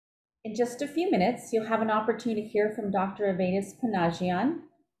In just a few minutes, you'll have an opportunity to hear from Dr. Avedis Panajian,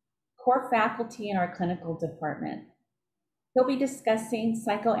 core faculty in our clinical department. He'll be discussing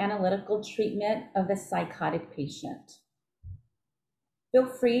psychoanalytical treatment of the psychotic patient. Feel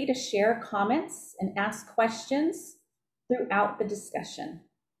free to share comments and ask questions throughout the discussion.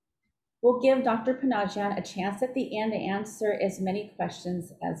 We'll give Dr. Panajian a chance at the end to answer as many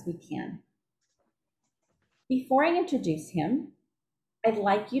questions as we can. Before I introduce him, I'd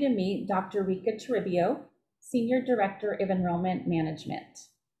like you to meet Dr. Rika Toribio, Senior Director of Enrollment Management.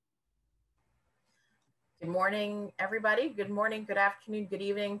 Good morning, everybody. Good morning, good afternoon, good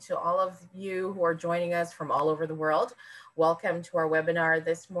evening to all of you who are joining us from all over the world. Welcome to our webinar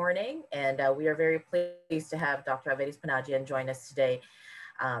this morning, and we are very pleased to have Dr. Avedis Panajian join us today.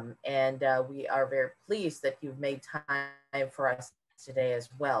 We are very pleased that you've made time for us today as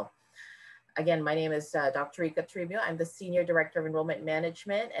well. Again, my name is Dr. Rika Toribio. I'm the Senior Director of Enrollment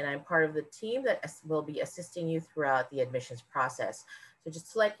Management, and I'm part of the team that will be assisting you throughout the admissions process. So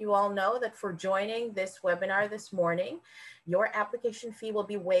just to let you all know that for joining this webinar this morning, your application fee will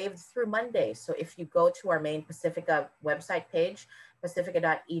be waived through Monday. So if you go to our main Pacifica website page,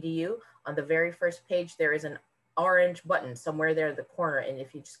 pacifica.edu, on the very first page, there is an orange button somewhere there in the corner. And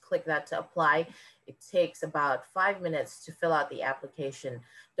if you just click that to apply, it takes about 5 minutes to fill out the application.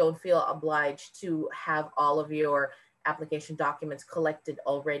 Don't feel obliged to have all of your application documents collected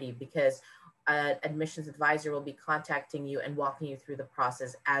already, because an admissions advisor will be contacting you and walking you through the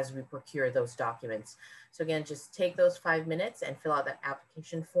process as we procure those documents. So again, just take those 5 minutes and fill out that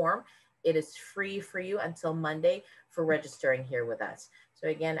application form. It is free for you until Monday for registering here with us. So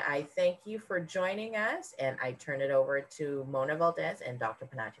again, I thank you for joining us, and I turn it over to Mona Valdez and Dr.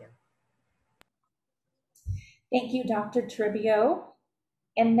 Panajian. Thank you, Dr. Toribio.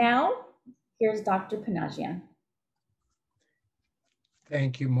 And now, here's Dr. Panajian.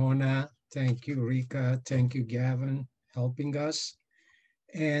 Thank you, Mona. Thank you, Rika. Thank you, Gavin, helping us.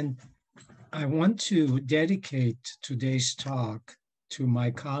 And I want to dedicate today's talk to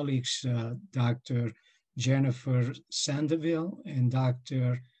my colleagues, Dr. Jennifer Sandeville and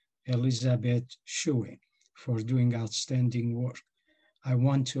Dr. Elizabeth Shuey, for doing outstanding work. I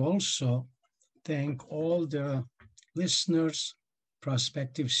want to also thank all the listeners,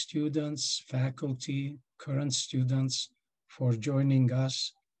 prospective students, faculty, current students for joining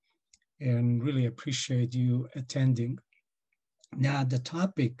us, and really appreciate you attending. Now, the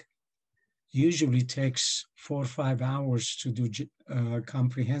topic usually takes 4 or 5 hours to do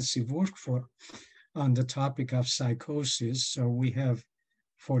comprehensive work on the topic of psychosis. So we have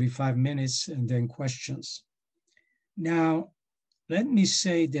 45 minutes and then questions. Now, let me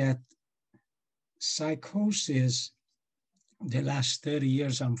say that psychosis, the last 30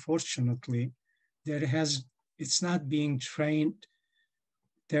 years, unfortunately, it's not being trained.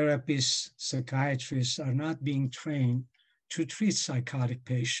 Therapists, psychiatrists are not being trained to treat psychotic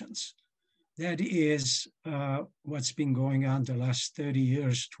patients. That is what's been going on the last 30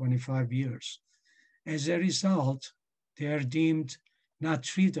 years, 25 years. As a result, they are deemed not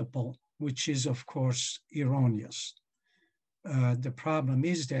treatable, which is, of course, erroneous. The problem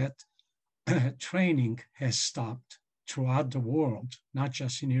is that training has stopped throughout the world, not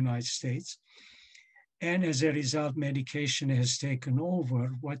just in the United States. And as a result, medication has taken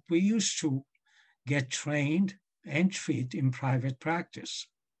over what we used to get trained and treat in private practice,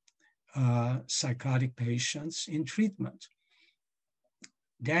 psychotic patients in treatment.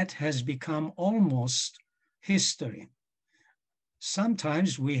 That has become almost history.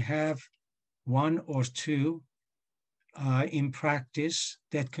 Sometimes we have 1 or 2 in practice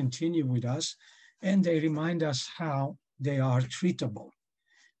that continue with us, and they remind us how they are treatable.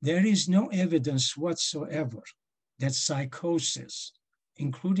 There is no evidence whatsoever that psychosis,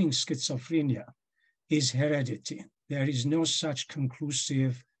 including schizophrenia, is hereditary. There is no such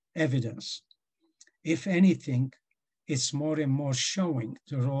conclusive evidence. If anything, it's more and more showing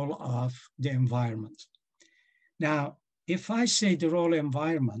the role of the environment. Now, if I say the role of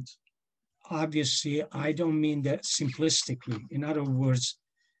environment, obviously I don't mean that simplistically. In other words,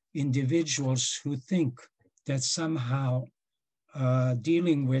 individuals who think that somehow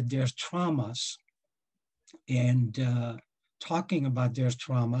dealing with their traumas and talking about their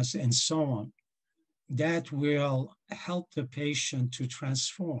traumas and so on, that will help the patient to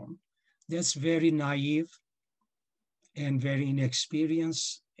transform. That's very naive and very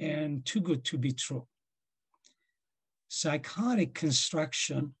inexperienced and too good to be true. Psychotic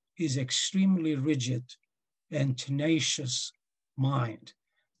construction is extremely rigid and tenacious mind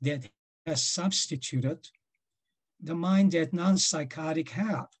that has substituted the mind that non-psychotic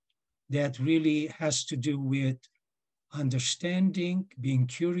have, that really has to do with understanding, being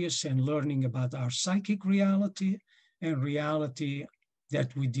curious and learning about our psychic reality and reality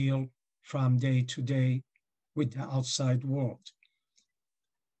that we deal from day to day with the outside world.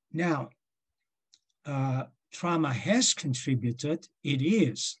 Now, trauma has contributed. It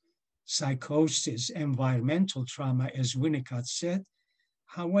is psychosis, environmental trauma, as Winnicott said.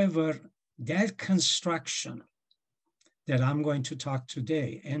 However, that construction that I'm going to talk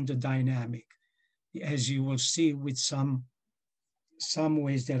today and the dynamic, as you will see with some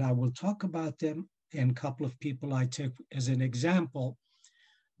ways that I will talk about them, and a couple of people I take as an example,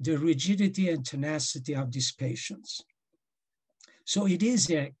 the rigidity and tenacity of these patients. So it is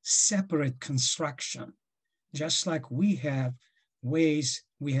a separate construction, just like we have ways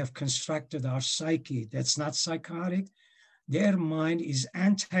we have constructed our psyche that's not psychotic. Their mind is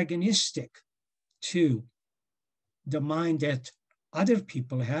antagonistic to the mind that other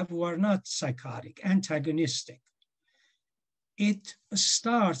people have who are not psychotic, antagonistic. It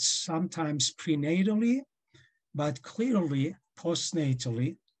starts sometimes prenatally, but clearly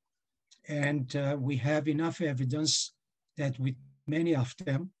postnatally. And we have enough evidence that with many of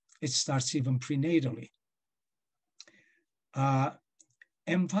them, it starts even prenatally.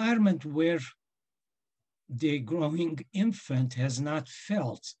 Environment where the growing infant has not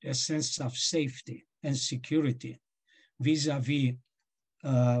felt a sense of safety and security vis-a-vis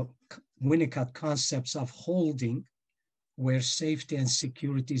Winnicott concepts of holding, where safety and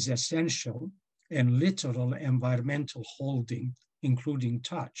security is essential, and literal environmental holding, including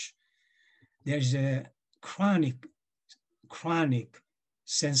touch. There's a chronic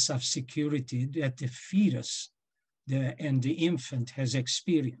sense of security that the fetus and the infant has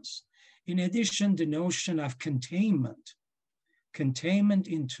experienced. In addition, the notion of containment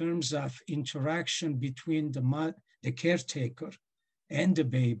in terms of interaction between the caretaker and the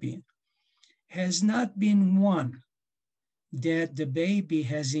baby, has not been one that the baby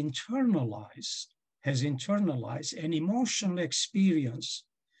has internalized an emotional experience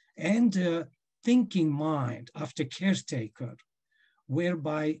and the thinking mind of the caretaker,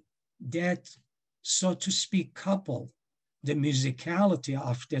 whereby that, so to speak, couple the musicality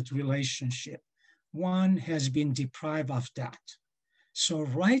of that relationship. One has been deprived of that. So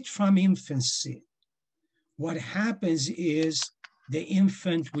right from infancy, what happens is the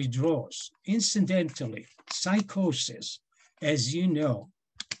infant withdraws. Incidentally, psychosis, as you know,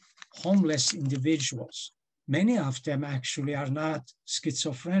 homeless individuals, many of them actually are not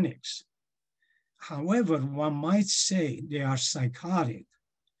schizophrenics. However, one might say they are psychotic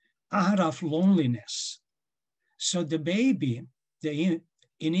out of loneliness. So the baby in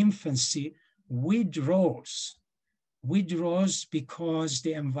infancy withdraws because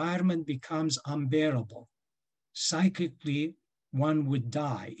the environment becomes unbearable. Psychically, one would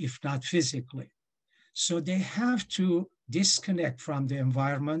die, if not physically. So they have to disconnect from the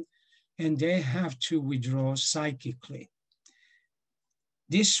environment and they have to withdraw psychically.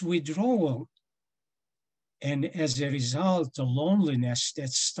 This withdrawal, and as a result, the loneliness that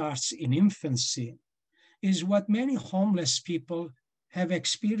starts in infancy, is what many homeless people have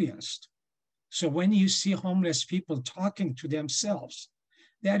experienced. So when you see homeless people talking to themselves,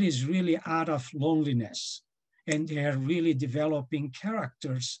 that is really out of loneliness, and they're really developing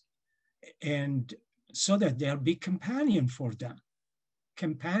characters, and so that there'll be companion for them.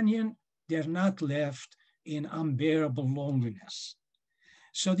 Companion, they're not left in unbearable loneliness.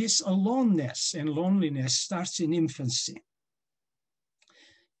 So this aloneness and loneliness starts in infancy.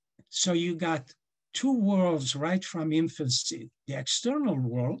 So you got two worlds right from infancy, the external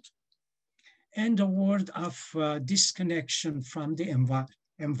world and the world of disconnection from the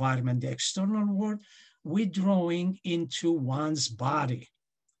environment, the external world, withdrawing into one's body.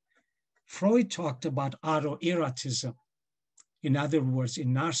 Freud talked about autoerotism. In other words,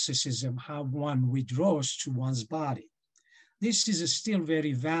 in narcissism, how one withdraws to one's body. This is still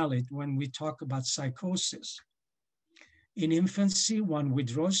very valid when we talk about psychosis. In infancy, one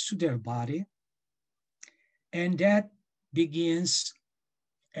withdraws to their body, and that begins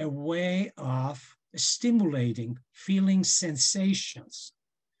a way of stimulating, feeling sensations.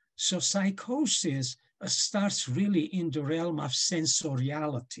 So psychosis starts really in the realm of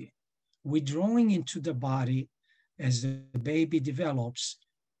sensoriality, withdrawing into the body as the baby develops,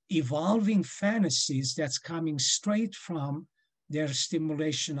 evolving fantasies that's coming straight from their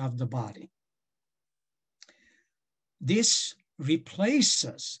stimulation of the body. This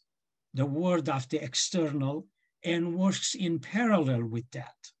replaces the world of the external and works in parallel with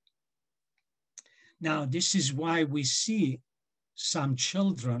that. Now, this is why we see some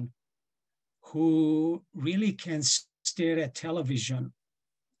children who really can stare at television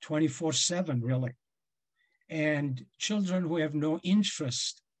 24/7, really. and children who have no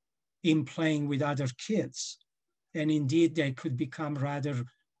interest in playing with other kids. And indeed, they could become rather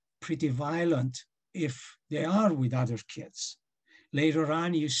pretty violent if they are with other kids. Later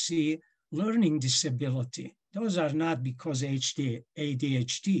on, you see learning disability. Those are not because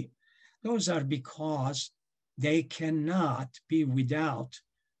ADHD. Those are because they cannot be without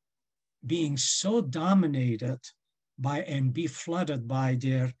being so dominated by and be flooded by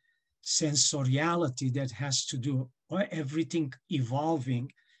their sensoriality that has to do, or everything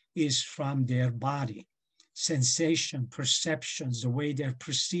evolving is from their body. Sensation, perceptions, the way they're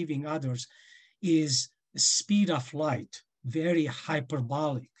perceiving others is the speed of light, very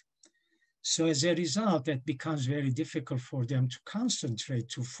hyperbolic. So as a result, it becomes very difficult for them to concentrate,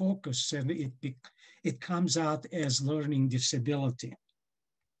 to focus, and it comes out as learning disability.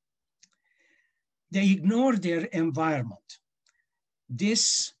 They ignore their environment.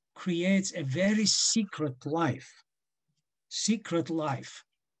 This creates a very secret life,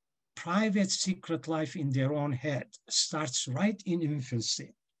 private secret life in their own head, starts right in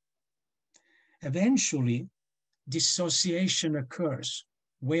infancy. Eventually, dissociation occurs,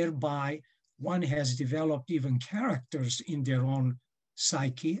 whereby one has developed even characters in their own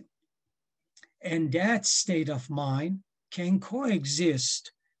psyche, and that state of mind can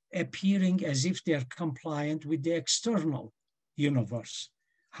coexist, appearing as if they're compliant with the external universe.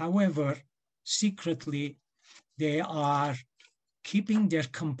 However, secretly, they are keeping their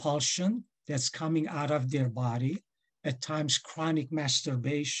compulsion that's coming out of their body, at times chronic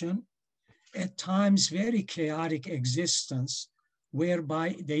masturbation, at times very chaotic existence,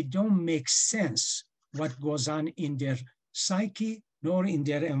 whereby they don't make sense what goes on in their psyche nor in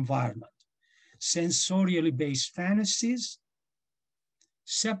their environment. Sensorially based fantasies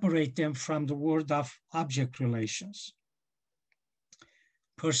separate them from the world of object relations.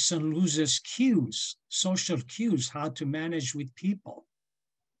 Person loses cues, social cues, how to manage with people.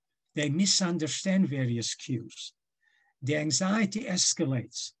 They misunderstand various cues. The anxiety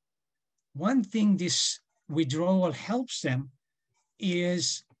escalates. One thing this withdrawal helps them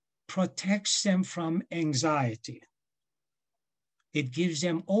is protects them from anxiety. It gives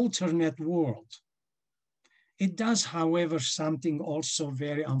them alternate world. It does, however, something also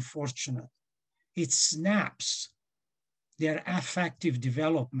very unfortunate. It snaps their affective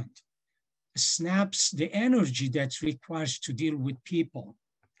development, snaps the energy that's required to deal with people.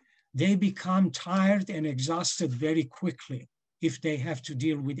 They become tired and exhausted very quickly if they have to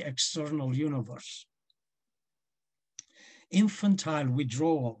deal with external universe. Infantile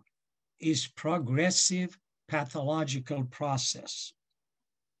withdrawal is progressive pathological process.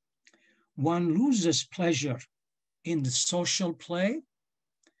 One loses pleasure in the social play,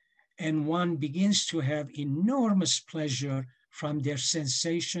 and one begins to have enormous pleasure from their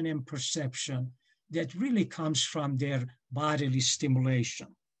sensation and perception that really comes from their bodily stimulation.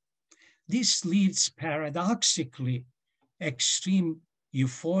 This leads paradoxically extreme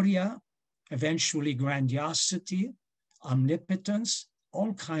euphoria, eventually grandiosity, omnipotence,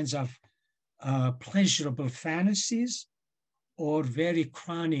 all kinds of pleasurable fantasies, or very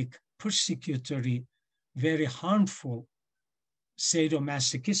chronic, persecutory, very harmful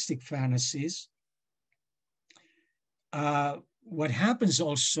sadomasochistic fantasies. What happens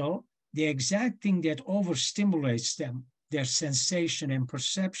also, the exact thing that overstimulates them, their sensation and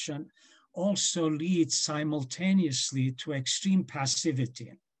perception, also leads simultaneously to extreme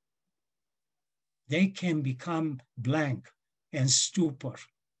passivity. They can become blank and stupor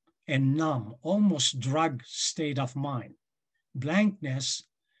and numb, almost drug state of mind. Blankness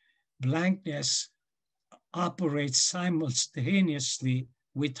operates simultaneously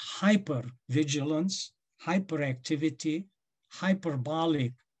with hypervigilance, hyperactivity,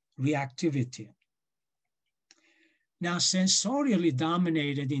 hyperbolic reactivity. Now, sensorially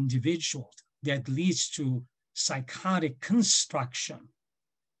dominated individual that leads to psychotic construction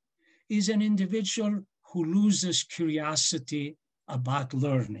is an individual who loses curiosity about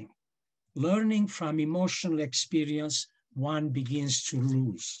learning. Learning from emotional experience, one begins to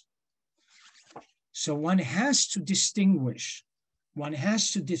lose. So one has to distinguish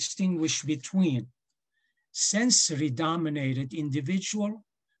between sensory dominated individual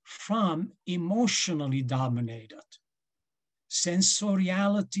from emotionally dominated.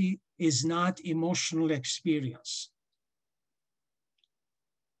 Sensoriality is not emotional experience.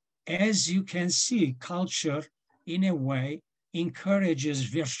 As you can see, culture, in a way, encourages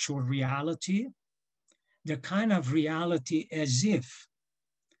virtual reality, the kind of reality as if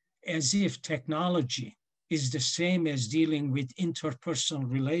technology is the same as dealing with interpersonal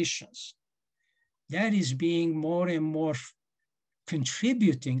relations. That is being more and more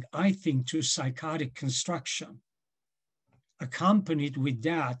contributing, I think, to psychotic construction. Accompanied with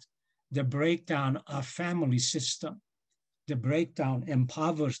that, the breakdown of family system, the breakdown in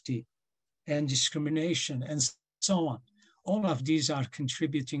poverty and discrimination and so on. All of these are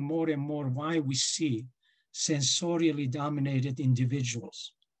contributing more and more why we see sensorially dominated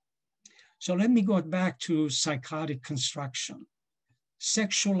individuals. So let me go back to psychotic construction.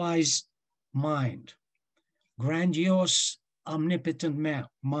 Sexualized mind, grandiose, omnipotent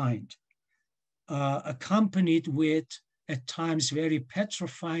mind, accompanied with, at times, very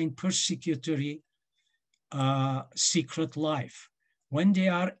petrifying, persecutory, secret life. When they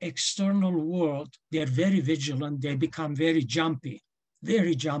are external world, they're very vigilant, they become very jumpy,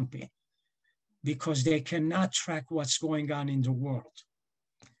 because they cannot track what's going on in the world.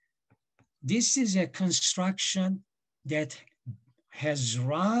 This is a construction that has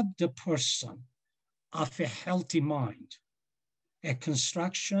robbed the person of a healthy mind, a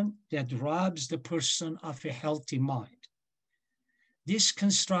construction that robs the person of a healthy mind. This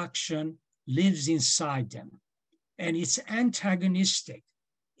construction lives inside them, and it's antagonistic,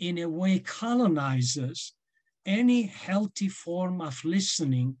 in a way colonizes any healthy form of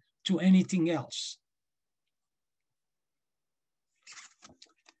listening to anything else.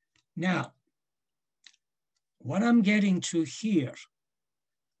 Now, what I'm getting to here,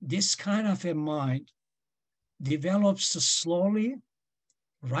 this kind of a mind develops slowly,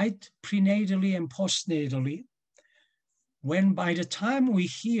 right prenatally and postnatally, when by the time we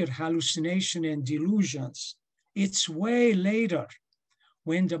hear hallucination and delusions, it's way later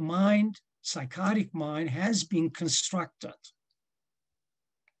when the mind, psychotic mind, has been constructed.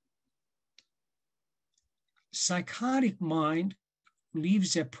 Psychotic mind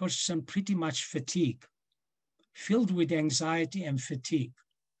leaves a person pretty much fatigued, filled with anxiety and fatigue,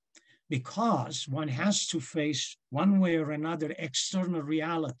 because one has to face one way or another external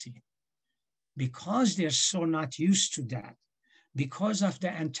reality. Because they're so not used to that, because of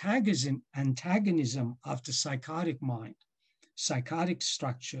the antagonism of the psychotic mind, psychotic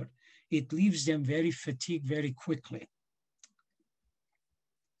structure, it leaves them very fatigued very quickly.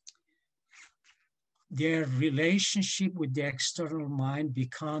 Their relationship with the external mind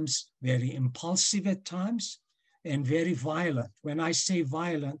becomes very impulsive at times and very violent. When I say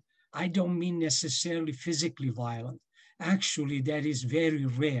violent, I don't mean necessarily physically violent. Actually, that is very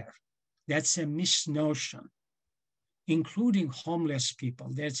rare. That's a misnotion, including homeless people.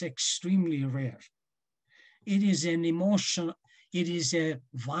 That's extremely rare. It is an emotion, it is a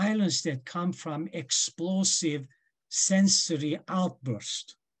violence that comes from explosive sensory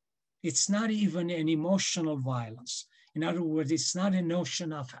outburst. It's not even an emotional violence. In other words, it's not a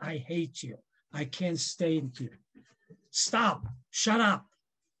notion of, I hate you, I can't stand you, stop, shut up.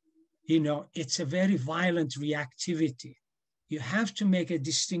 You know, it's a very violent reactivity. You have to make a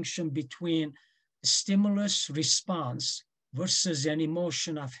distinction between stimulus response versus an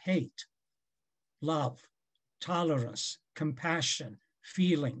emotion of hate, love, tolerance, compassion,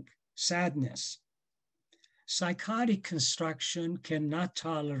 feeling, sadness. Psychotic construction cannot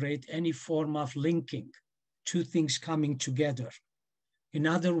tolerate any form of linking, two things coming together. In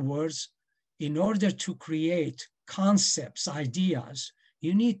other words, in order to create concepts, ideas,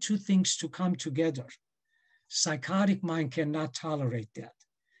 you need two things to come together. Psychotic mind cannot tolerate that.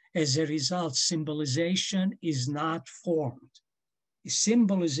 As a result, symbolization is not formed.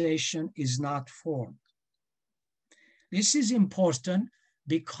 Symbolization is not formed. This is important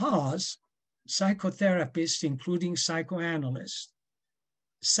because psychotherapists, including psychoanalysts,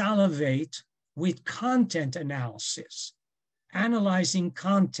 salivate with content analysis, analyzing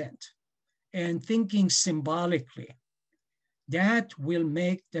content and thinking symbolically. That will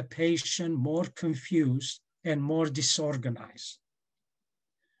make the patient more confused and more disorganized.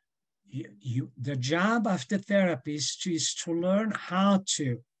 The job of the therapist is to learn how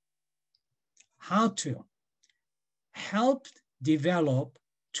to help develop,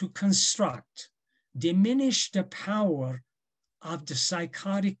 to construct, diminish the power of the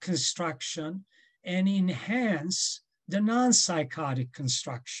psychotic construction and enhance the non-psychotic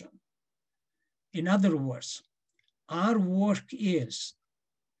construction. In other words, our work is,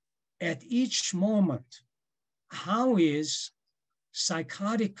 at each moment, how is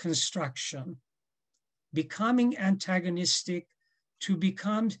psychotic construction becoming antagonistic to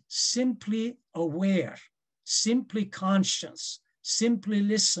become simply aware, simply conscious, simply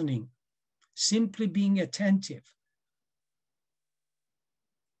listening, simply being attentive.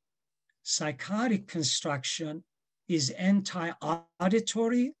 Psychotic construction is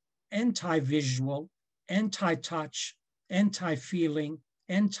anti-auditory, anti-visual, anti-touch, anti-feeling,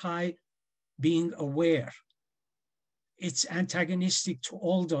 anti-being aware. It's antagonistic to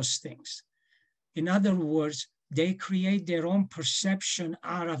all those things. In other words, they create their own perception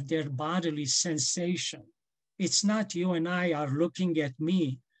out of their bodily sensation. It's not you and I are looking at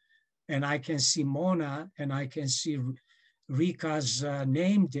me and I can see Mona and I can see Rika's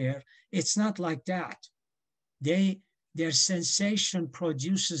name there. It's not like that. Their sensation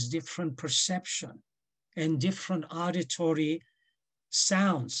produces different perception and different auditory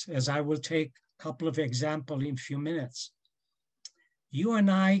sounds, as I will take a couple of examples in a few minutes. You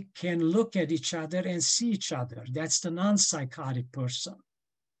and I can look at each other and see each other. That's the non-psychotic person.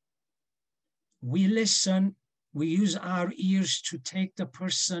 We listen, we use our ears to take the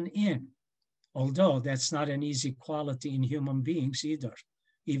person in, although that's not an easy quality in human beings either,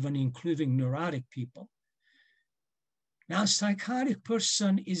 even including neurotic people. Now, psychotic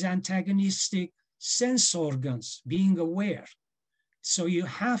person is antagonistic sense organs, being aware. So you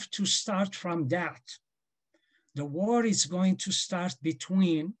have to start from that. The war is going to start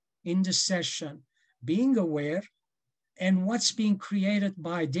between, in the session, being aware and what's being created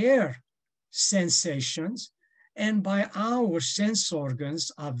by their sensations and by our sense organs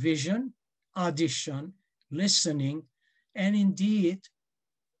of vision, audition, listening, and indeed,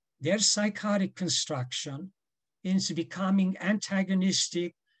 their psychotic construction is becoming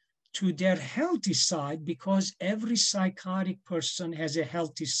antagonistic to their healthy side because every psychotic person has a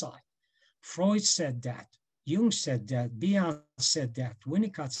healthy side. Freud said that. Jung said that, Bion said that,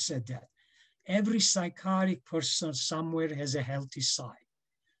 Winnicott said that. Every psychotic person somewhere has a healthy side.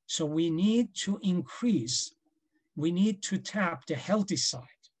 So we need to increase, we need to tap the healthy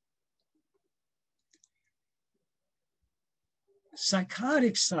side.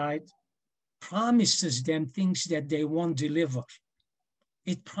 Psychotic side promises them things that they won't deliver.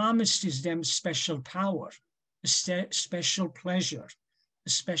 It promises them special power, a special pleasure, a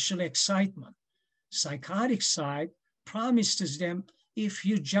special excitement. Psychotic side promises them, if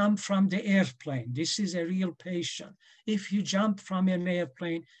you jump from the airplane, this is a real patient. If you jump from an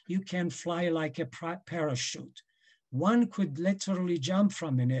airplane, you can fly like a parachute. One could literally jump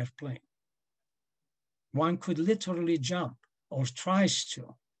from an airplane. One could literally jump or tries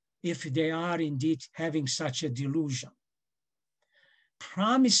to, if they are indeed having such a delusion.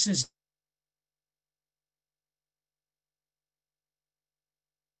 Promises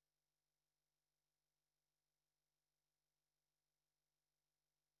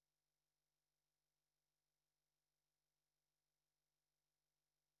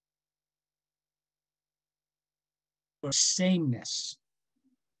sameness,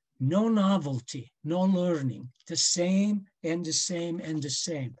 no novelty, no learning, the same and the same and the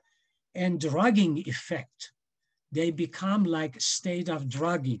same. And drugging effect, they become like a state of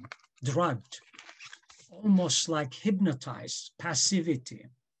drugged, almost like hypnotized, passivity.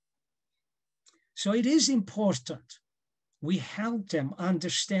 So it is important we help them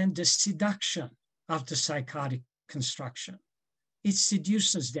understand the seduction of the psychotic construction. It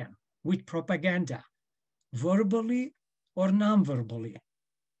seduces them with propaganda, verbally or non-verbally.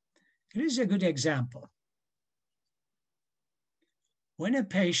 Here is a good example. When a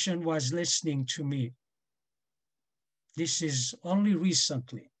patient was listening to me, this is only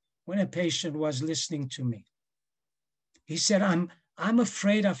recently, when a patient was listening to me, he said, I'm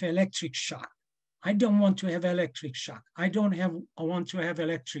afraid of electric shock. I don't want to have electric shock. I want to have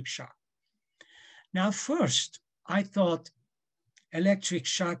electric shock. Now, first, I thought electric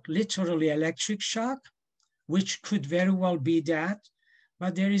shock, literally electric shock, which could very well be that,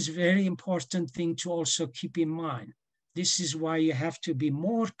 but there is a very important thing to also keep in mind. This is why you have to be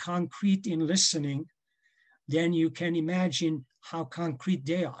more concrete in listening than you can imagine how concrete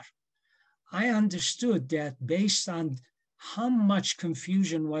they are. I understood that based on how much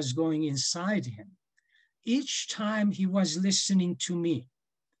confusion was going inside him, each time he was listening to me,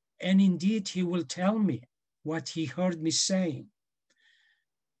 and indeed he will tell me what he heard me saying,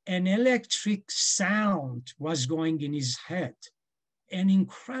 an electric sound was going in his head, an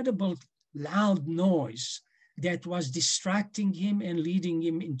incredible loud noise that was distracting him and leading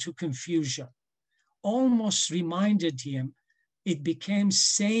him into confusion. Almost reminded him, it became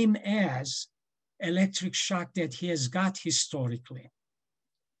same as electric shock that he has got historically.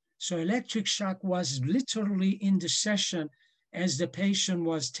 So electric shock was literally in the session as the patient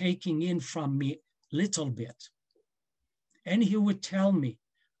was taking in from me little bit. And he would tell me,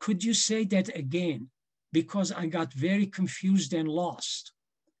 could you say that again? Because I got very confused and lost.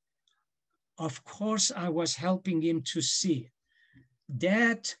 Of course, I was helping him to see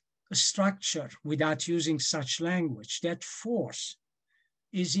that structure without using such language, that force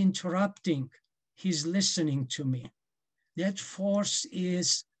is interrupting his listening to me. That force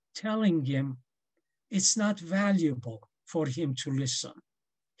is telling him it's not valuable. for him to listen.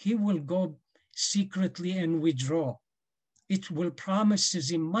 He will go secretly and withdraw. It will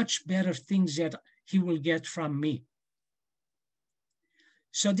promises him much better things that he will get from me.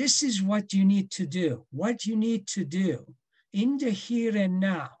 So this is what you need to do. What you need to do in the here and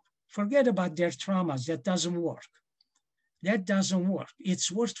now. Forget about their traumas. That doesn't work. That doesn't work.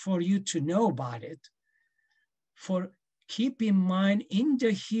 It's worth for you to know about it. For keep in mind in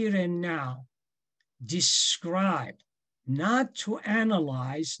the here and now, describe, not to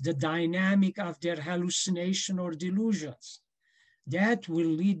analyze the dynamic of their hallucination or delusions. That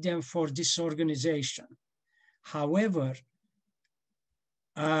will lead them for disorganization. However,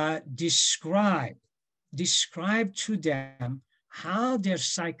 describe to them how their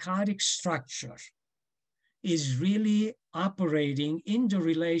psychotic structure is really operating in the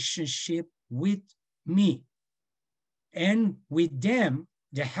relationship with me and with them,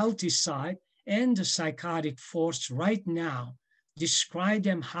 the healthy side and the psychotic force right now. Describe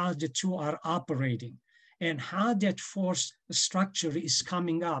them how the two are operating and how that force structure is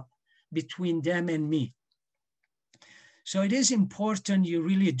coming up between them and me. So it is important you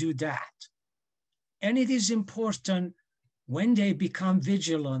really do that. And it is important when they become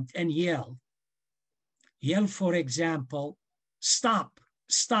vigilant and yell, for example, stop,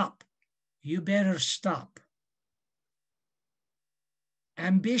 stop, you better stop.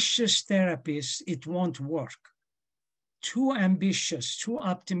 Ambitious therapists, it won't work. Too ambitious, too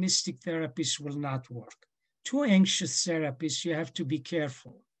optimistic therapists will not work. Too anxious therapists, you have to be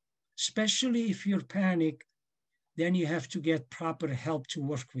careful. Especially if you're panic, then you have to get proper help to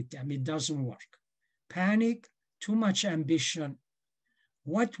work with them. It doesn't work. Panic, too much ambition.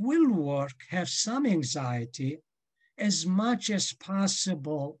 What will work, have some anxiety, as much as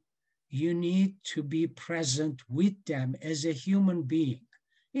possible, you need to be present with them as a human being,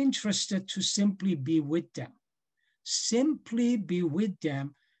 interested to simply be with them. Simply be with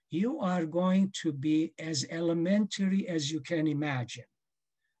them, you are going to be as elementary as you can imagine.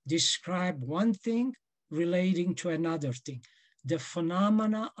 Describe one thing relating to another thing. The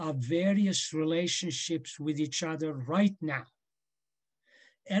phenomena of various relationships with each other right now.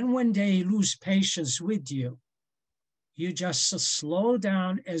 And when they lose patience with you, you just slow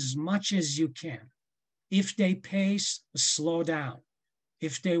down as much as you can. If they pace, slow down.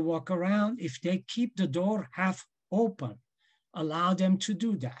 If they walk around, if they keep the door half open, allow them to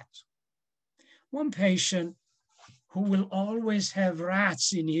do that. One patient who will always have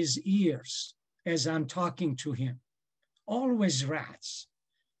rats in his ears as I'm talking to him, always rats.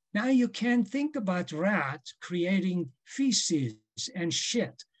 Now you can think about rats creating feces and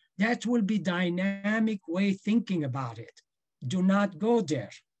shit. That will be dynamic way thinking about it. Do not go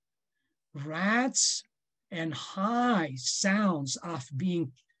there. Rats and high sounds of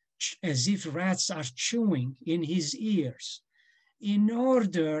being as if rats are chewing in his ears. In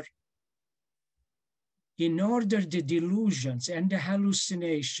order the delusions and the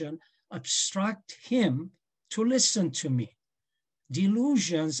hallucination obstruct him to listen to me.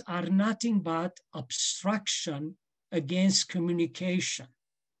 Delusions are nothing but obstruction against communication,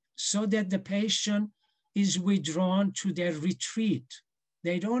 so that the patient is withdrawn to their retreat.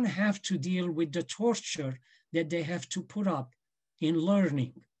 They don't have to deal with the torture that they have to put up in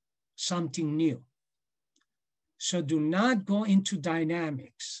learning something new. So do not go into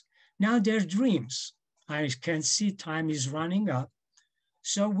dynamics. Now their dreams, I can see time is running up.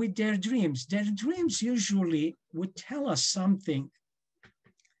 So with their dreams usually would tell us something,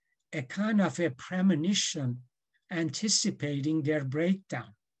 a kind of a premonition anticipating their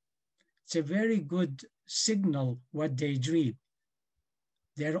breakdown. It's a very good signal what they dream.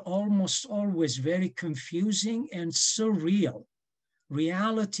 They're almost always very confusing and surreal.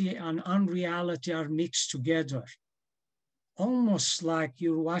 Reality and unreality are mixed together, almost like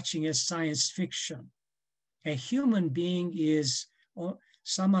you're watching a science fiction. A human being is,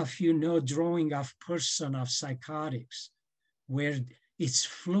 some of you know drawing of person of psychotics, where it's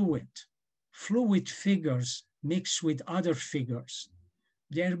fluid figures mixed with other figures.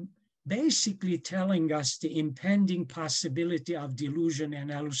 They're basically telling us the impending possibility of delusion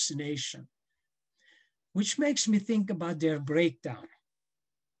and hallucination, which makes me think about their breakdown.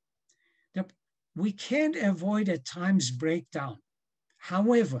 We can't avoid at times breakdown.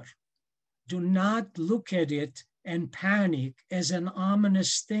 However, do not look at it and panic as an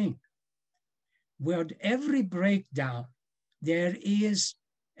ominous thing. With every breakdown, there is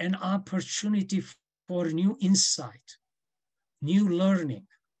an opportunity for new insight, new learning.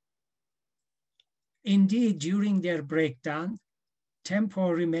 Indeed, during their breakdown,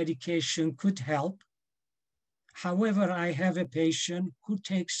 temporary medication could help. However, I have a patient who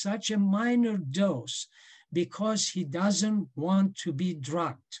takes such a minor dose, because he doesn't want to be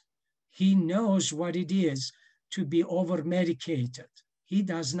drugged. He knows what it is to be over-medicated. He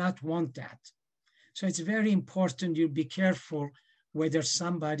does not want that. So it's very important you be careful whether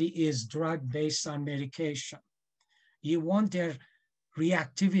somebody is drugged based on medication. You want their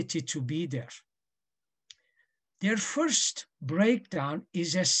reactivity to be there. Their first breakdown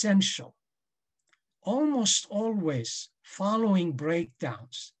is essential. Almost always following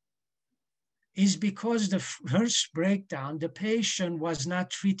breakdowns is because the first breakdown, the patient was not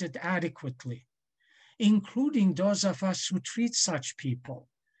treated adequately, including those of us who treat such people.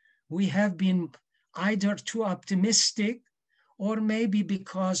 We have been either too optimistic or maybe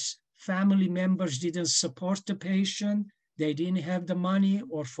because family members didn't support the patient, they didn't have the money,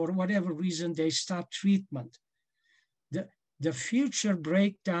 or for whatever reason, they stopped treatment. The future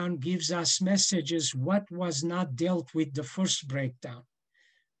breakdown gives us messages what was not dealt with the first breakdown.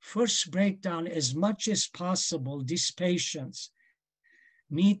 First breakdown, as much as possible, these patients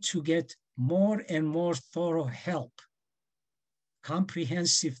need to get more and more thorough help,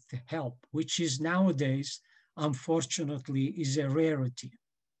 comprehensive help, which is nowadays, unfortunately, is a rarity.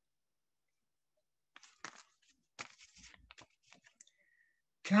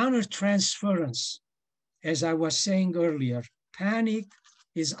 Countertransference, as I was saying earlier, panic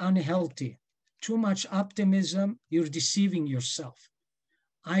is unhealthy. Too much optimism, you're deceiving yourself.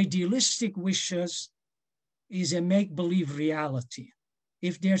 Idealistic wishes is a make-believe reality.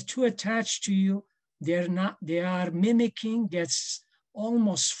 If they're too attached to you, they are mimicking that's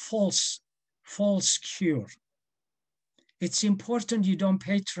almost false cure. It's important you don't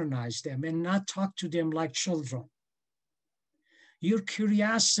patronize them and not talk to them like children. Your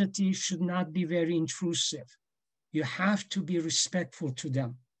curiosity should not be very intrusive. You have to be respectful to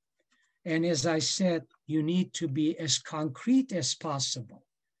them. And as I said, you need to be as concrete as possible.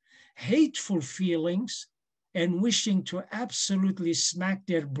 Hateful feelings and wishing to absolutely smack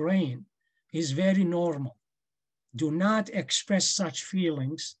their brain is very normal. Do not express such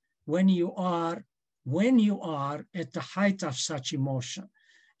feelings when you are at the height of such emotion.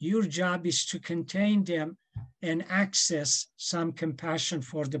 Your job is to contain them and access some compassion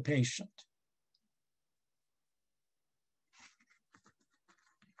for the patient.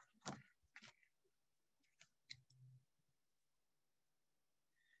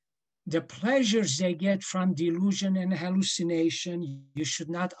 The pleasures they get from delusion and hallucination, you should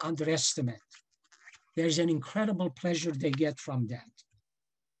not underestimate. There's an incredible pleasure they get from that.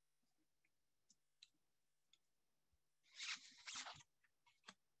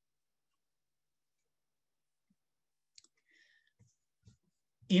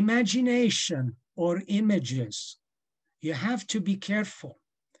 Imagination or images, you have to be careful.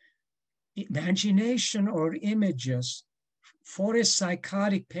 Imagination or images for a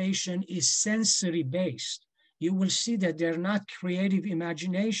psychotic patient is sensory based. You will see that they're not creative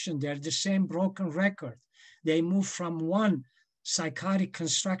imagination. They're the same broken record. They move from one psychotic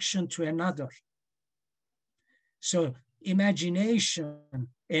construction to another. So imagination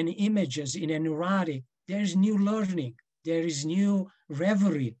and images in a neurotic, there's new learning. There is new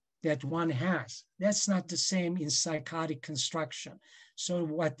reverie that one has. That's not the same in psychotic construction. So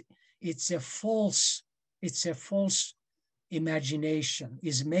it's a false imagination,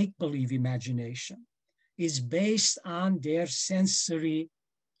 is make-believe imagination, is based on their sensory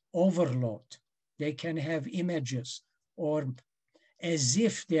overload. They can have images or as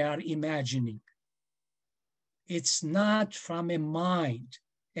if they are imagining. It's not from a mind,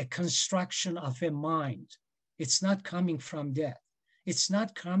 a construction of a mind. It's not coming from that. It's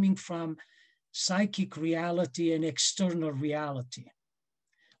not coming from psychic reality and external reality.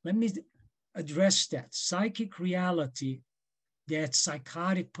 Let me address that. Psychic reality, that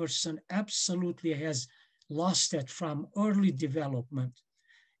psychotic person absolutely has lost that from early development,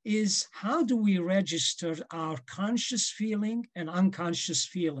 is how do we register our conscious feeling and unconscious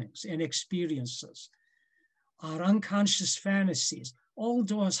feelings and experiences, our unconscious fantasies, all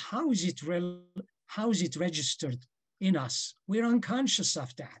those, how is it registered in us? We're unconscious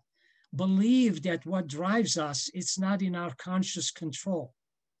of that. Believe that what drives us, it's not in our conscious control.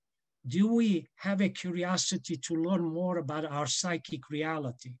 Do we have a curiosity to learn more about our psychic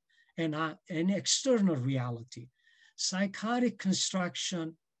reality and external reality? Psychotic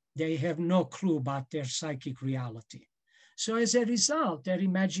construction, they have no clue about their psychic reality. So as a result, their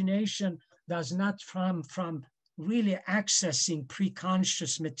imagination does not come from really accessing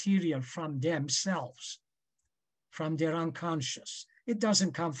pre-conscious material from themselves, from their unconscious. It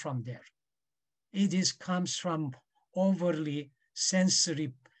doesn't come from there. It comes from overly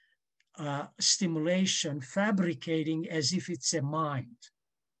sensory stimulation, fabricating as if it's a mind.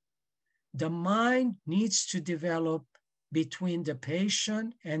 the mind needs to develop between the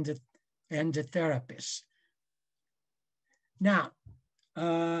patient and the therapist. Now,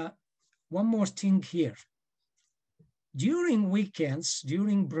 one more thing here. During weekends,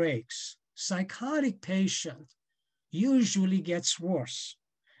 during breaks, psychotic patient usually gets worse,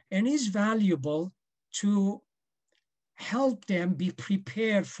 and it's valuable to help them be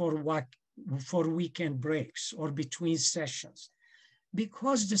prepared for weekend breaks or between sessions,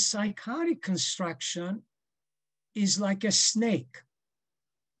 because the psychotic construction is like a snake.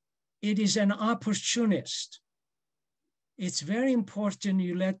 It is an opportunist. It's very important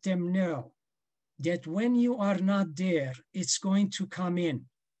you let them know that when you are not there, it's going to come in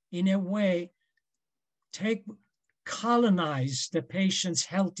a way, colonize the patient's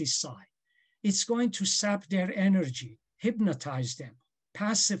healthy side. It's going to sap their energy, hypnotize them,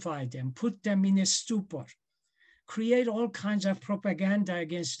 pacify them, put them in a stupor, create all kinds of propaganda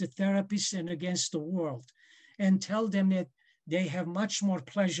against the therapist and against the world, and tell them that they have much more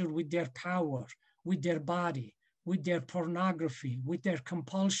pleasure with their power, with their body, with their pornography, with their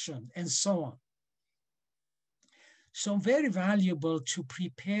compulsion, and so on. So very valuable to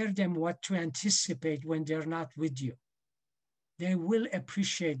prepare them what to anticipate when they're not with you. They will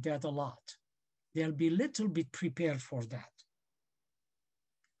appreciate that a lot. They'll be a little bit prepared for that.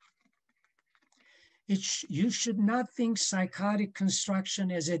 You should not think psychotic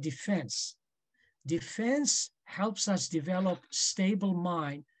construction as a defense. Defense helps us develop stable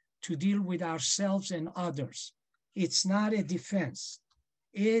mind to deal with ourselves and others. It's not a defense.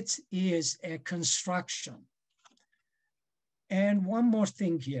 It is a construction. And one more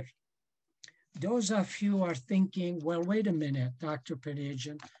thing here. Those of you who are thinking, well, wait a minute, Dr.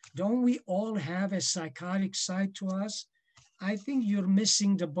 Panajian, don't we all have a psychotic side to us? I think you're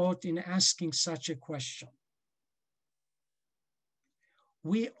missing the boat in asking such a question.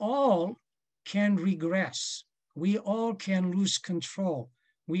 We all can regress. We all can lose control.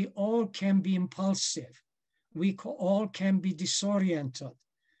 We all can be impulsive. We all can be disoriented.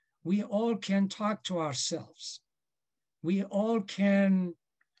 We all can talk to ourselves. We all can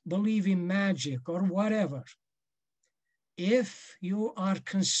believe in magic or whatever. If you are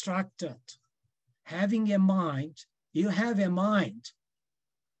constructed having a mind, you have a mind.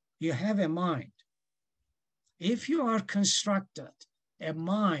 You have a mind. If you are constructed a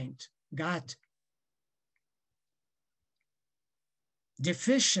mind got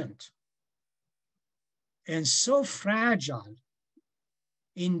deficient and so fragile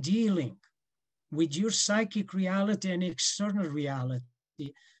in dealing with your psychic reality and external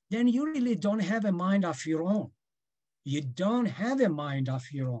reality, then you really don't have a mind of your own. You don't have a mind of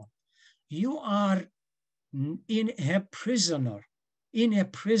your own. You are in a prisoner, in a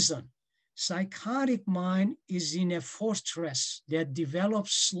prison. Psychotic mind is in a fortress that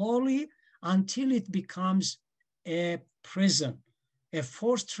develops slowly until it becomes a prison. A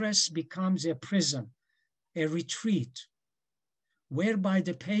fortress becomes a prison, a retreat, whereby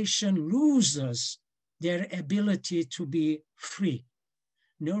the patient loses their ability to be free.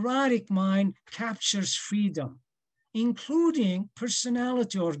 Neurotic mind captures freedom, including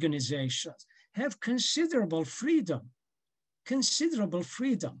personality organizations, have considerable freedom, considerable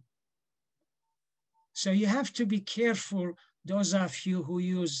freedom. So you have to be careful, those of you who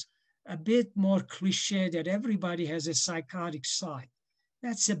use a bit more cliche that everybody has a psychotic side.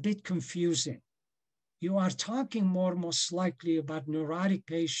 That's a bit confusing. You are talking most likely about neurotic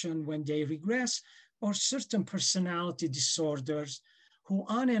patients when they regress, or certain personality disorders who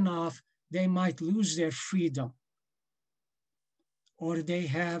on and off, they might lose their freedom, or they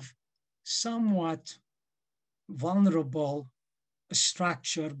have somewhat vulnerable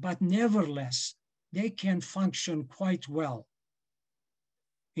structure, but nevertheless, they can function quite well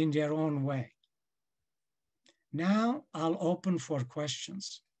in their own way. Now I'll open for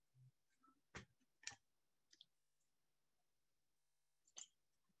questions.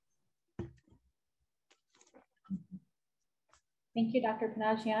 Thank you, Dr.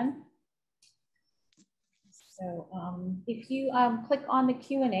 Panajian. So if you click on the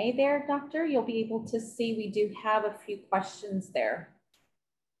Q&A there, Doctor, you'll be able to see we do have a few questions there.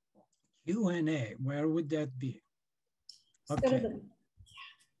 Q&A, where would that be? Okay.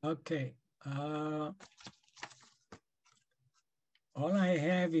 Okay. All I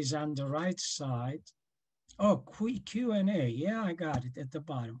have is on the right side. Oh, Q&A. Yeah, I got it at the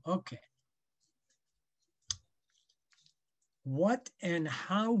bottom. Okay. What and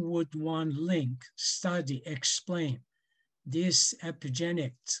how would one link, study, explain this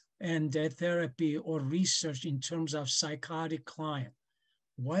epigenetics and therapy or research in terms of psychotic client?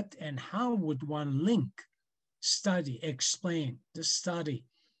 What and how would one link, study, explain the study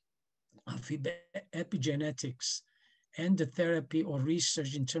of epigenetics and the therapy or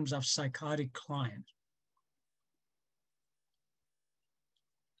research in terms of psychotic client.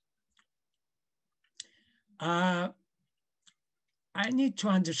 I need to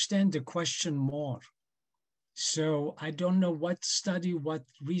understand the question more. So I don't know what study, what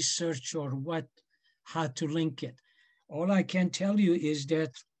research, or how to link it. All I can tell you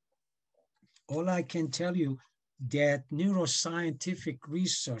that neuroscientific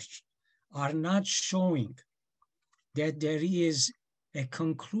research are not showing that there is a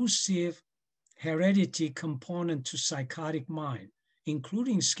conclusive heredity component to psychotic mind,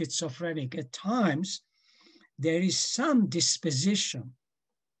 including schizophrenic. At times, there is some disposition,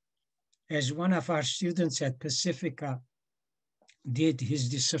 as one of our students at Pacifica did his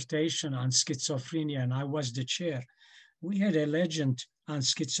dissertation on schizophrenia, and I was the chair. We had a legend on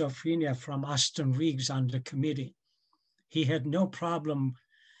schizophrenia from Austin Riggs on the committee. He had no problem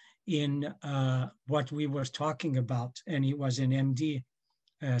in what we were talking about, and he was an MD,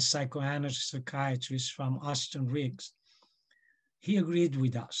 psychoanalyst, psychiatrist from Austin Riggs. He agreed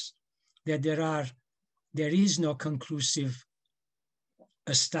with us that there is no conclusive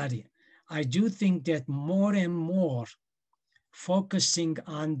study. I do think that more and more focusing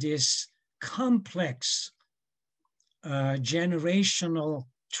on this complex generational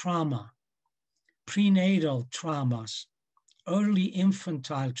trauma, prenatal traumas, early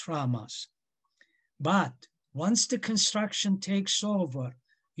infantile traumas. But once the construction takes over,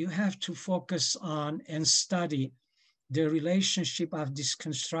 you have to focus on and study the relationship of this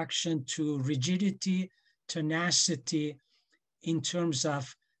construction to rigidity, tenacity, in terms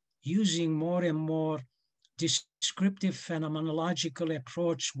of using more and more descriptive phenomenological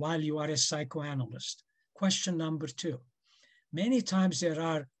approach while you are a psychoanalyst. Question number 2. Many times there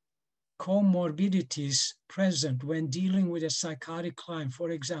are comorbidities present when dealing with a psychotic client. For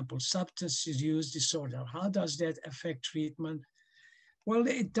example, substance use disorder. How does that affect treatment? Well,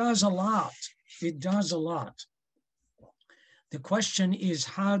 it does a lot. It does a lot. The question is,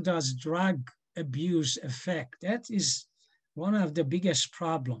 how does drug abuse affect? That is one of the biggest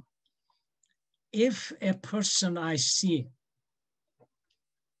problems. If a person I see,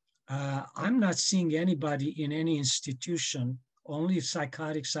 I'm not seeing anybody in any institution, only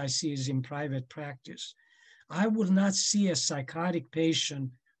psychotics I see is in private practice. I will not see a psychotic patient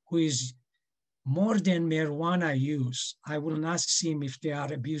who is more than marijuana use. I will not see him if they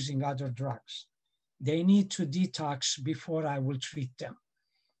are abusing other drugs. They need to detox before I will treat them,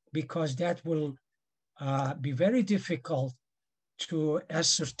 because that will be very difficult to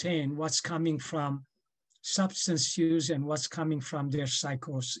ascertain what's coming from substance use and what's coming from their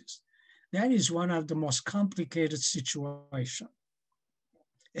psychosis. That is one of the most complicated situations.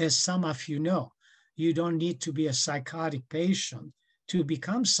 As some of you know, you don't need to be a psychotic patient to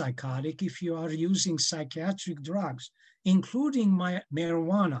become psychotic. If you are using psychiatric drugs, including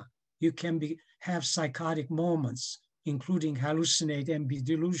marijuana, you can have psychotic moments, including hallucinate and be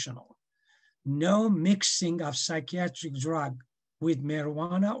delusional. No mixing of psychiatric drug with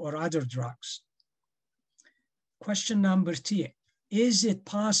marijuana or other drugs. Question number 3, is it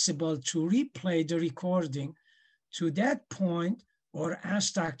possible to replay the recording to that point or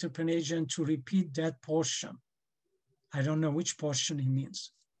ask Dr. Panajian to repeat that portion? I don't know which portion he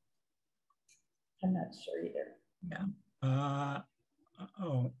means. I'm not sure either. Yeah.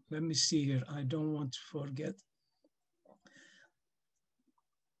 Let me see here. I don't want to forget.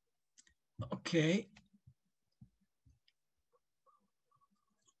 Okay.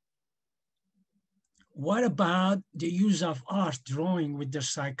 What about the use of art, drawing with the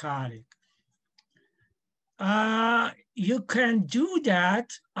psychotic? You can do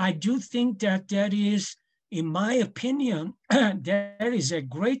that. I do think that there is, in my opinion, there is a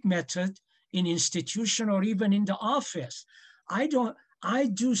great method in institution or even in the office. I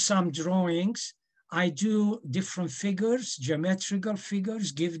do some drawings. I do different figures, geometrical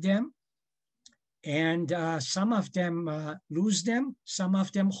figures, give them. And some of them lose them. Some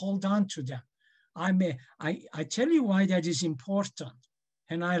of them hold on to them. I tell you why that is important.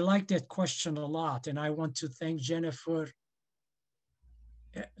 And I like that question a lot. And I want to thank Jennifer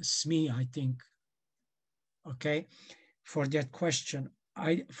Smee, I think, okay, for that question.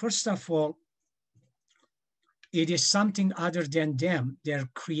 First of all, it is something other than them they're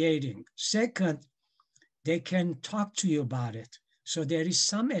creating. Second, they can talk to you about it. So there is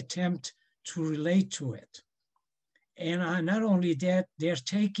some attempt to relate to it. And not only that, they're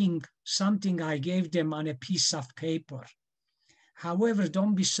taking something I gave them on a piece of paper. However,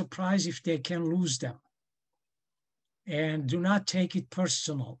 don't be surprised if they can lose them. And do not take it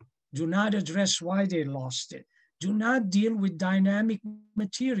personal. Do not address why they lost it. Do not deal with dynamic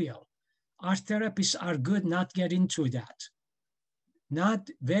material. Our therapists are good not getting into that. Not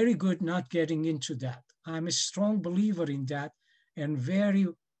very good not getting into that. I'm a strong believer in that and very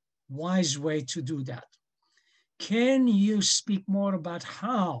wise way to do that. Can you speak more about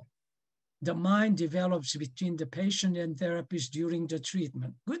how the mind develops between the patient and therapist during the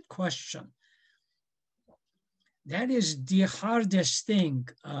treatment? Good question. That is the hardest thing.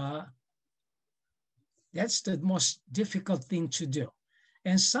 That's the most difficult thing to do.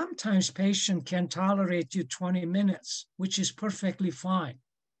 And sometimes patient can tolerate you 20 minutes, which is perfectly fine.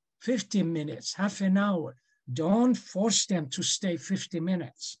 15 minutes, half an hour. Don't force them to stay 50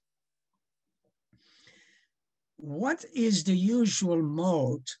 minutes. What is the usual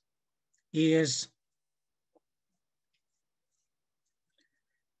mode is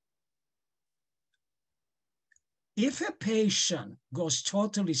if a patient goes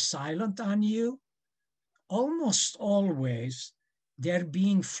totally silent on you, almost always they're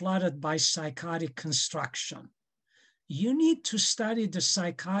being flooded by psychotic construction. You need to study the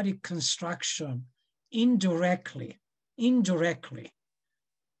psychotic construction indirectly.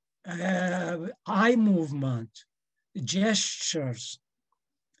 Eye movement, gestures,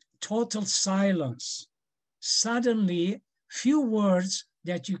 total silence, suddenly few words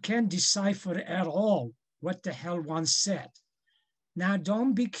that you can't decipher at all what the hell one said. Now,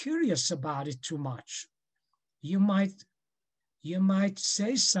 don't be curious about it too much. You might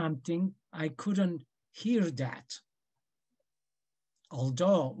say something, I couldn't hear that.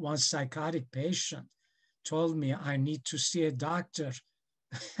 Although one psychotic patient told me I need to see a doctor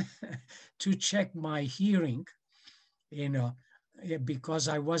to check my hearing, because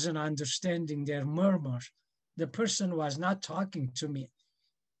I wasn't understanding their murmur. The person was not talking to me,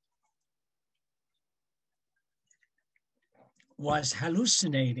 was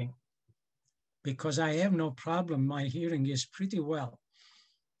hallucinating, because I have no problem. My hearing is pretty well.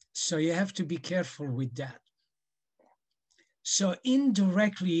 So you have to be careful with that. So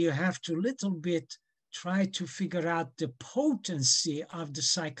indirectly, you have to little bit try to figure out the potency of the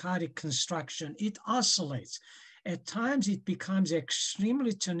psychotic construction. It oscillates. At times, it becomes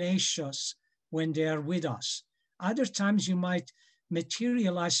extremely tenacious when they are with us. Other times, you might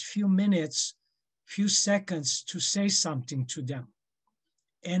materialize few minutes, few seconds to say something to them.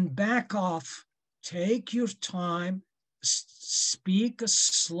 And back off, take your time, speak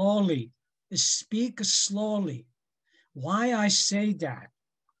slowly, Why I say that?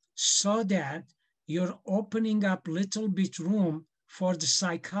 So that you're opening up little bit room for the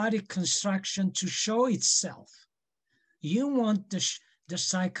psychotic construction to show itself. You want the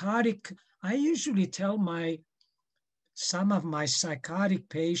psychotic. I usually tell some of my psychotic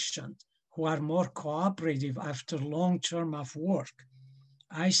patients who are more cooperative after long term of work,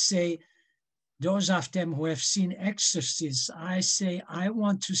 I say, those of them who have seen exorcists, I say, I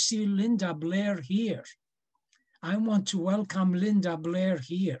want to see Linda Blair here. I want to welcome Linda Blair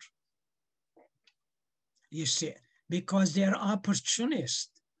here. You see, because they're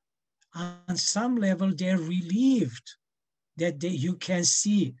opportunists. On some level, they're relieved that you can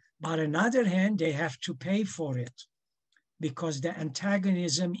see. But on the other hand, they have to pay for it because the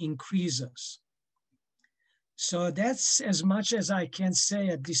antagonism increases. So that's as much as I can say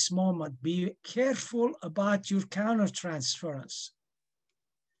at this moment. Be careful about your countertransference.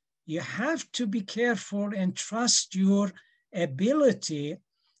 You have to be careful and trust your ability.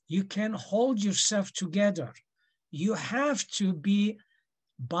 You can hold yourself together. You have to be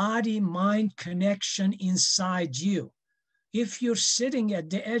body-mind connection inside you. If you're sitting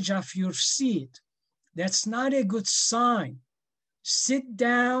at the edge of your seat, that's not a good sign. Sit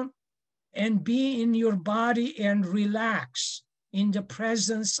down and be in your body and relax in the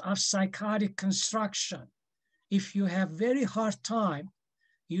presence of psychotic construction. If you have very hard time,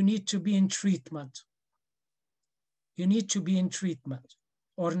 you need to be in treatment. You need to be in treatment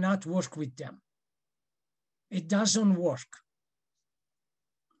or not work with them. It doesn't work.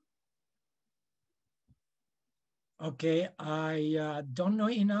 Okay, I don't know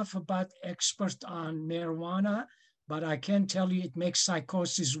enough about expert on marijuana, but I can tell you it makes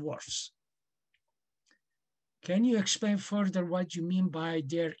psychosis worse. Can you explain further what you mean by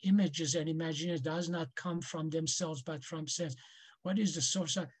their images and imagination does not come from themselves, but from sense? What is the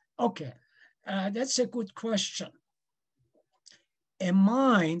source of? Okay, that's a good question. A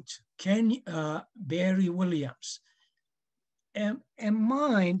mind Barry Williams, a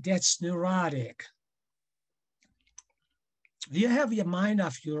mind that's neurotic. You have your mind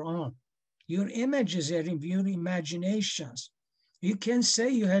of your own. Your images are in your imaginations. You can say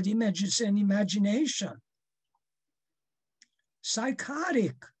you had images and imagination.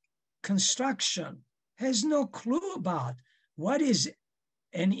 Psychotic construction has no clue about what is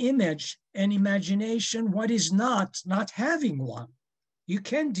an image, an imagination, what is not having one. You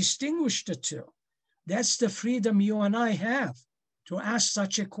can't distinguish the two. That's the freedom you and I have to ask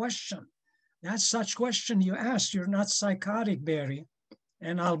such a question. That's such question you ask. You're not psychotic, Barry,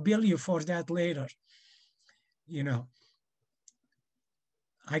 and I'll bill you for that later. You know,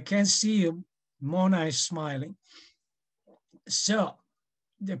 I can see you. Mona is smiling. So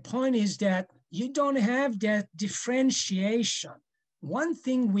the point is that you don't have that differentiation. One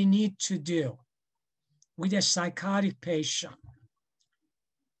thing we need to do with a psychotic patient,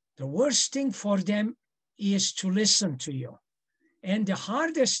 the worst thing for them is to listen to you. And the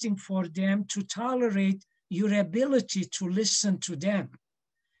hardest thing for them to tolerate your ability to listen to them.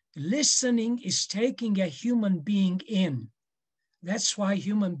 Listening is taking a human being in. That's why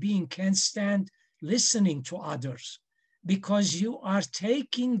human being can't stand listening to others, because you are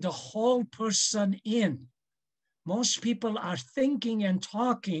taking the whole person in. Most people are thinking and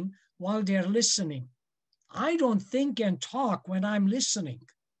talking while they're listening. I don't think and talk when I'm listening.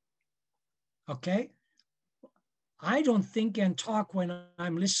 Okay? I don't think and talk when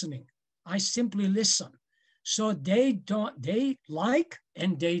I'm listening. I simply listen. So they like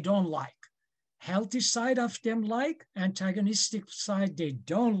and they don't like. Healthy side of them like, antagonistic side they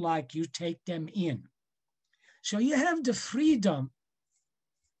don't like, you take them in. So you have the freedom,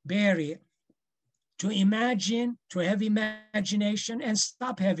 Barry, to imagine, to have imagination and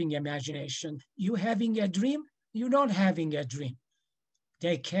stop having imagination. You having a dream, you not having a dream.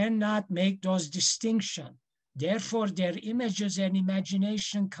 They cannot make those distinctions. Therefore, their images and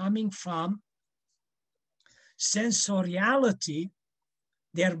imagination coming from sensoriality,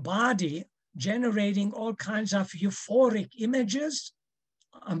 their body generating all kinds of euphoric images,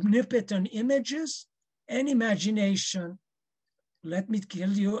 omnipotent images, and imagination. Let me tell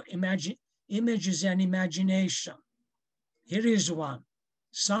you, images and imagination. Here is one.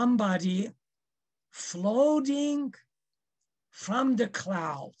 Somebody floating from the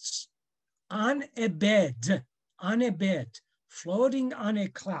clouds on a bed, floating on a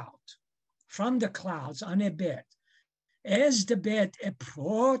cloud, from the clouds on a bed. As the bed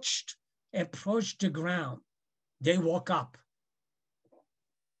approached the ground, they woke up.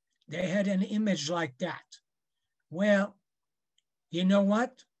 They had an image like that. Well, you know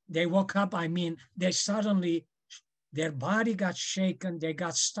what? They woke up, I mean, they suddenly, their body got shaken, they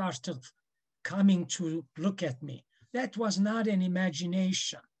got started coming to look at me. That was not an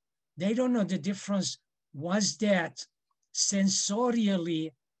imagination. They don't know the difference. Was that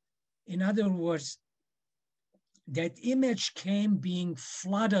sensorially, in other words, that image came being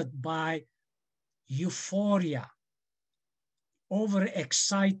flooded by euphoria,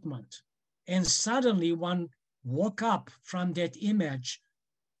 overexcitement, and suddenly one woke up from that image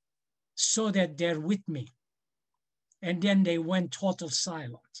so that they're with me. And then they went total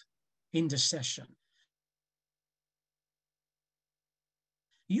silent in the session.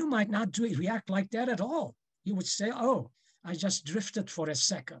 You might not react like that at all. You would say, oh, I just drifted for a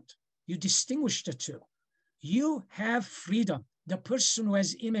second. You distinguish the two. You have freedom. The person who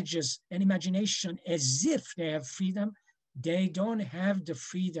has images and imagination as if they have freedom, they don't have the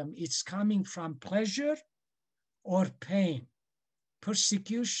freedom. It's coming from pleasure or pain,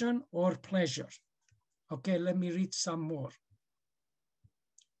 persecution or pleasure. Okay, let me read some more.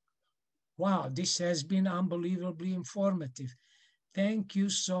 Wow, this has been unbelievably informative. Thank you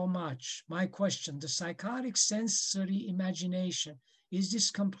so much. My question, the psychotic sensory imagination, is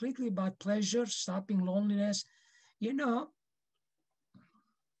this completely about pleasure, stopping loneliness? You know,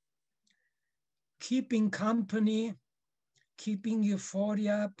 keeping company, keeping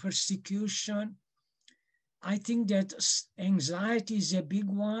euphoria, persecution. I think that anxiety is a big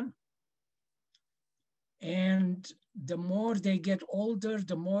one. And the more they get older,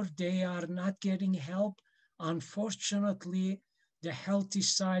 the more they are not getting help. Unfortunately, the healthy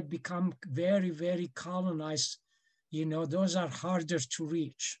side become very, very colonized. You know, those are harder to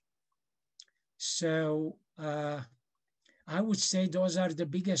reach. So I would say those are the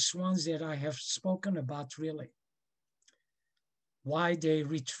biggest ones that I have spoken about, really. Why they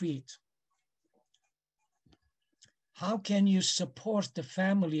retreat. How can you support the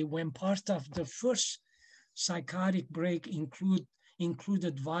family when part of the first psychotic break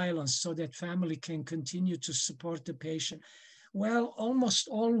included violence so that family can continue to support the patient? Well, almost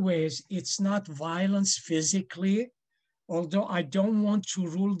always it's not violence physically, although I don't want to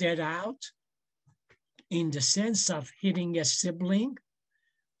rule that out in the sense of hitting a sibling.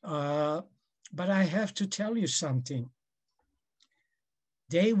 But I have to tell you something.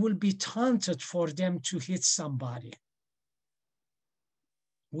 They will be taunted for them to hit somebody.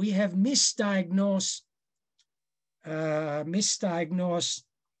 We have misdiagnosed misdiagnosed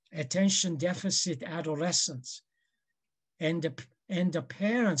attention deficit adolescents. And the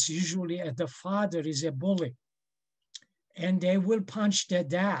parents, usually the father is a bully, and they will punch their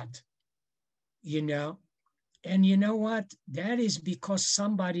dad, you know. And you know what? That is because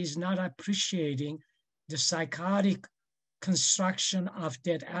somebody is not appreciating the psychotic construction of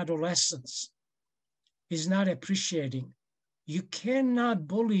that adolescence, is not appreciating. You cannot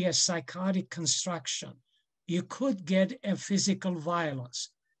bully a psychotic construction. You could get a physical violence.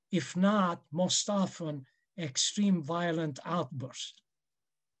 If not, most often, extreme violent outburst.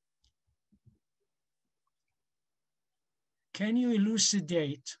 Can you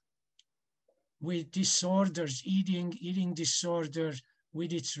elucidate with disorders, eating disorders,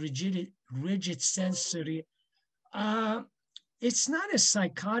 with its rigid sensory? It's not a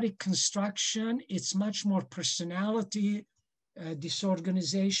psychotic construction. It's much more personality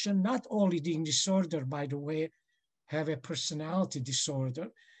disorganization. Not all eating disorder, by the way, have a personality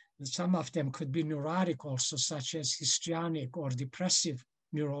disorder. Some of them could be neurotic also, such as histrionic or depressive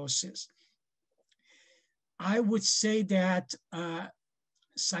neurosis. I would say that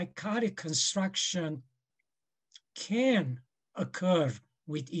psychotic construction can occur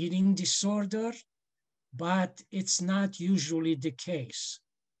with eating disorder, but it's not usually the case.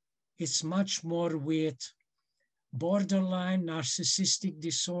 It's much more with borderline narcissistic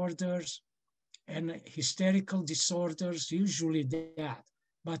disorders and hysterical disorders, usually that.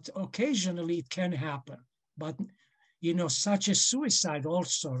 But occasionally it can happen. But, you know, such as suicide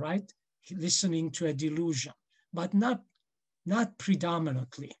also, right? Listening to a delusion, but not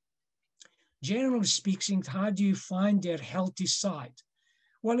predominantly. Generally speaking, how do you find their healthy side?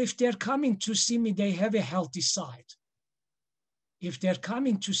 Well, if they're coming to see me, they have a healthy side. If they're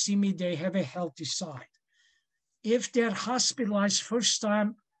coming to see me, they have a healthy side. If they're hospitalized first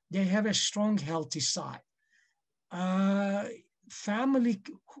time, they have a strong, healthy side.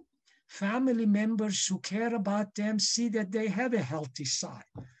 Family members who care about them see that they have a healthy side.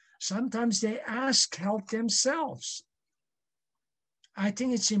 Sometimes they ask help themselves. I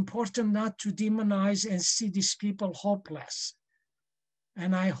think it's important not to demonize and see these people hopeless.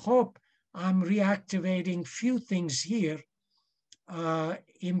 And I hope I'm reactivating few things here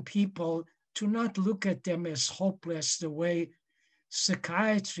in people to not look at them as hopeless the way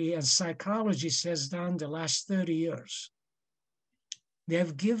psychiatry and psychology has done the last 30 years. They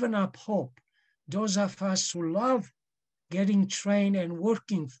have given up hope. Those of us who love getting trained and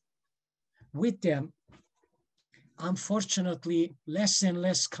working with them, unfortunately, less and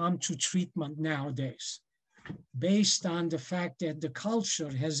less come to treatment nowadays, based on the fact that the culture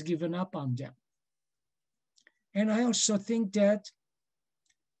has given up on them. And I also think that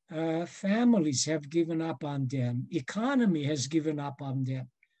families have given up on them. Economy has given up on them.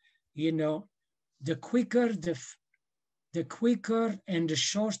 You know, the quicker and the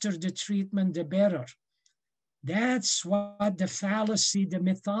shorter the treatment, the better. That's what the fallacy, the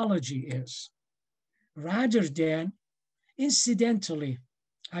mythology is. Rather than, incidentally,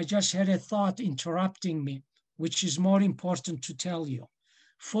 I just had a thought interrupting me, which is more important to tell you.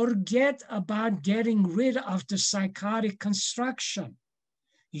 Forget about getting rid of the psychotic construction.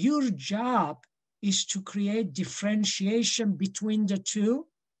 Your job is to create differentiation between the two,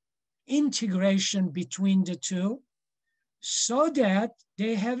 integration between the two, so that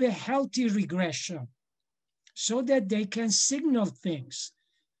they have a healthy regression, so that they can signal things.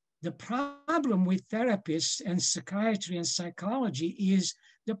 The problem with therapists and psychiatry and psychology is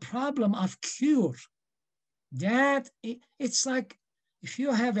the problem of cure. That it's like if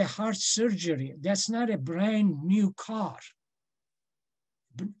you have a heart surgery, that's not a brand new car.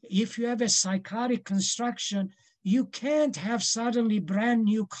 If you have a psychotic construction, you can't have suddenly brand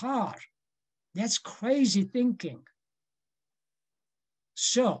new car. That's crazy thinking.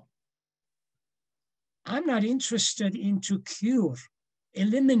 So I'm not interested into cure,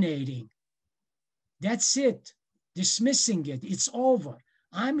 eliminating. That's it, dismissing it, it's over.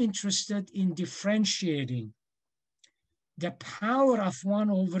 I'm interested in differentiating the power of one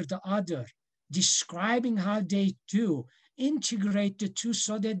over the other, describing how they do, integrate the two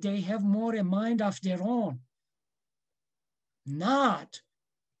so that they have more a mind of their own. Not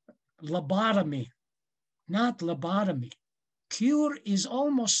lobotomy, not lobotomy. Cure is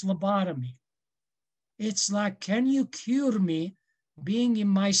almost lobotomy. It's like, can you cure me being in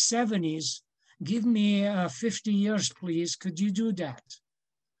my 70s? Give me 50 years, please. Could you do that?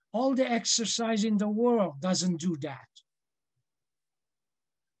 All the exercise in the world doesn't do that.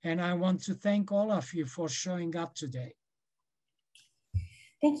 And I want to thank all of you for showing up today.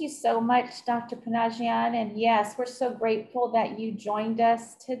 Thank you so much, Dr. Panajian. And yes, we're so grateful that you joined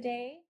us today.